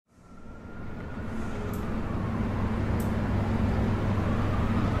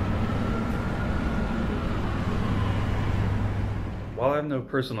While I have no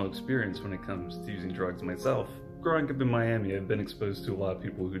personal experience when it comes to using drugs myself, growing up in Miami, I've been exposed to a lot of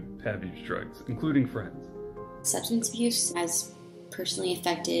people who have used drugs, including friends. Substance abuse has personally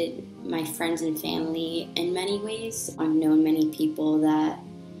affected my friends and family in many ways. I've known many people that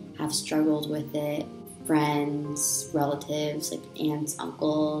have struggled with it, friends, relatives, like aunts,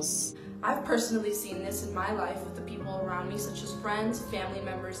 uncles. I've personally seen this in my life with the people around me, such as friends, family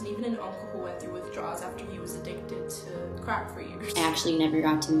members, and even an uncle who went through withdrawals after he was addicted to crack for years. I actually never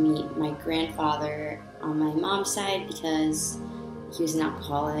got to meet my grandfather on my mom's side because he was an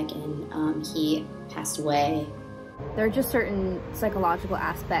alcoholic and he passed away. There are just certain psychological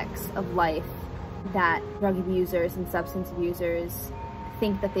aspects of life that drug abusers and substance abusers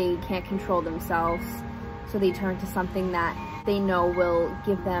think that they can't control themselves, so they turn to something that they know will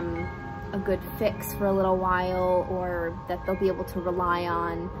give them a good fix for a little while, or that they'll be able to rely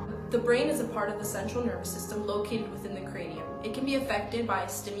on. The brain is a part of the central nervous system located within the cranium. It can be affected by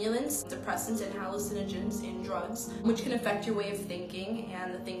stimulants, depressants, and hallucinogens in drugs, which can affect your way of thinking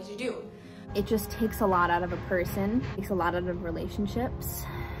and the things you do. It just takes a lot out of a person, takes a lot out of relationships.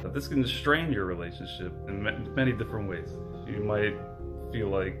 This can strain your relationship in many different ways. You might feel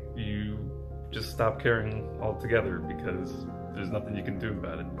like you just stop caring altogether because there's nothing you can do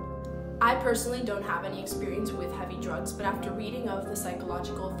about it. I personally don't have any experience with heavy drugs, but after reading of the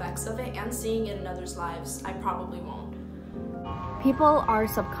psychological effects of it and seeing it in others' lives, I probably won't. People are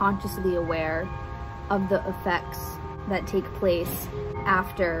subconsciously aware of the effects that take place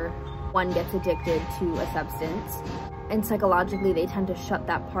after one gets addicted to a substance, and psychologically they tend to shut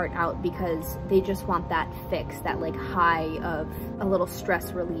that part out because they just want that fix, that like high of a little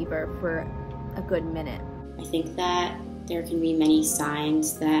stress reliever for a good minute. I think that there can be many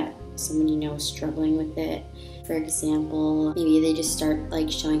signs that someone you know is struggling with it. For example, maybe they just start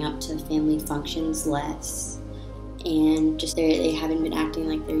like showing up to family functions less, and just they haven't been acting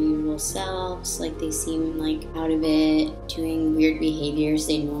like their usual selves, like they seem like out of it, doing weird behaviors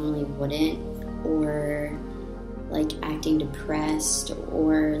they normally wouldn't, or like acting depressed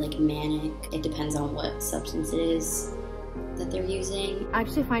or like manic. It depends on what substance it is that they're using. I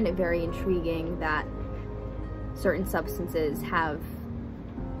actually find it very intriguing that certain substances have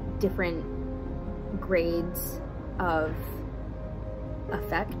different grades of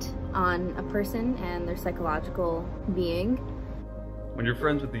effect on a person and their psychological being. When you're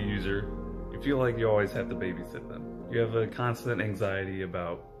friends with the user, you feel like you always have to babysit them. You have a constant anxiety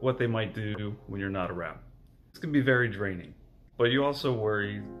about what they might do when you're not around. This can be very draining, but you also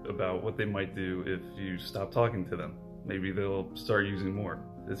worry about what they might do if you stop talking to them. Maybe they'll start using more.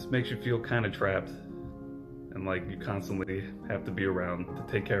 This makes you feel kind of trapped and like you constantly have to be around to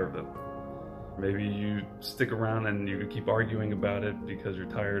take care of them. Maybe you stick around and you keep arguing about it because you're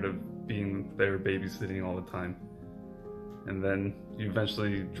tired of being there babysitting all the time. And then you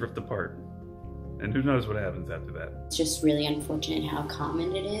eventually drift apart. And who knows what happens after that. It's just really unfortunate how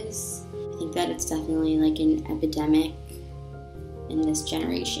common it is. I think that it's definitely like an epidemic in this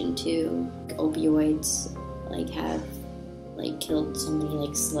generation too. Opioids have killed so many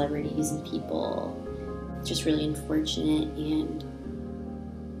like celebrities and people. It's just really unfortunate, and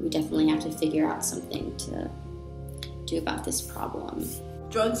we definitely have to figure out something to do about this problem.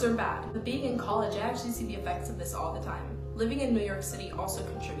 Drugs are bad, but being in college, I actually see the effects of this all the time. Living in New York City also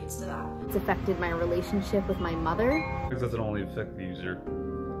contributes to that. It's affected my relationship with my mother. It doesn't only affect the user,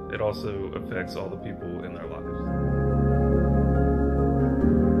 it also affects all the people in their lives.